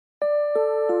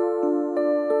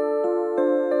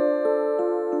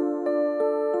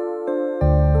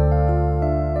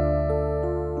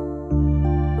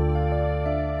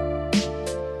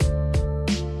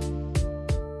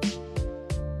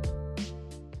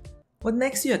What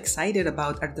makes you excited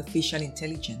about artificial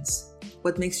intelligence?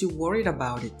 What makes you worried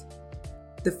about it?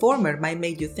 The former might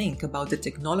make you think about the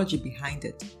technology behind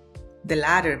it. The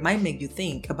latter might make you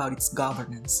think about its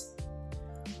governance.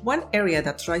 One area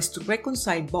that tries to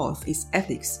reconcile both is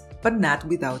ethics, but not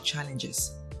without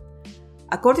challenges.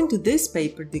 According to this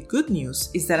paper, the good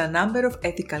news is that a number of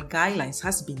ethical guidelines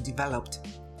has been developed.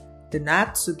 The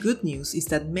not so good news is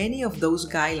that many of those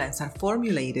guidelines are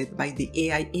formulated by the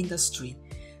AI industry,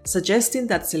 suggesting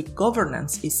that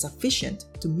self-governance is sufficient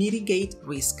to mitigate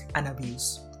risk and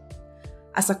abuse.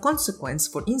 As a consequence,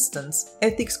 for instance,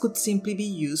 ethics could simply be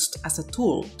used as a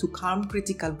tool to calm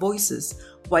critical voices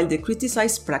while the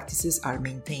criticized practices are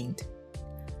maintained.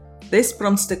 This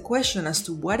prompts the question as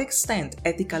to what extent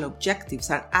ethical objectives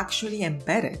are actually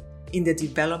embedded in the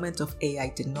development of AI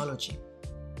technology.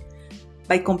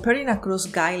 By comparing across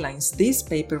guidelines, this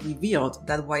paper revealed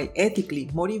that while ethically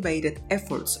motivated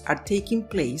efforts are taking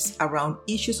place around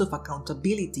issues of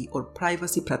accountability or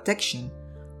privacy protection,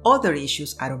 other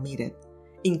issues are omitted,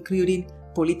 including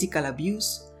political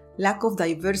abuse, lack of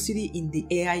diversity in the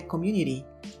AI community,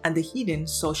 and the hidden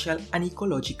social and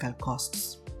ecological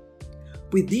costs.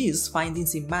 With these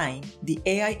findings in mind, the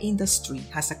AI industry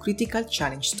has a critical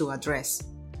challenge to address.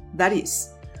 That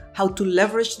is, how to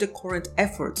leverage the current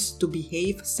efforts to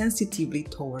behave sensitively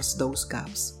towards those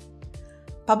gaps.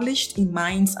 Published in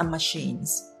Minds and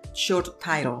Machines, short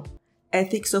title,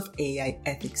 Ethics of AI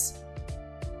Ethics.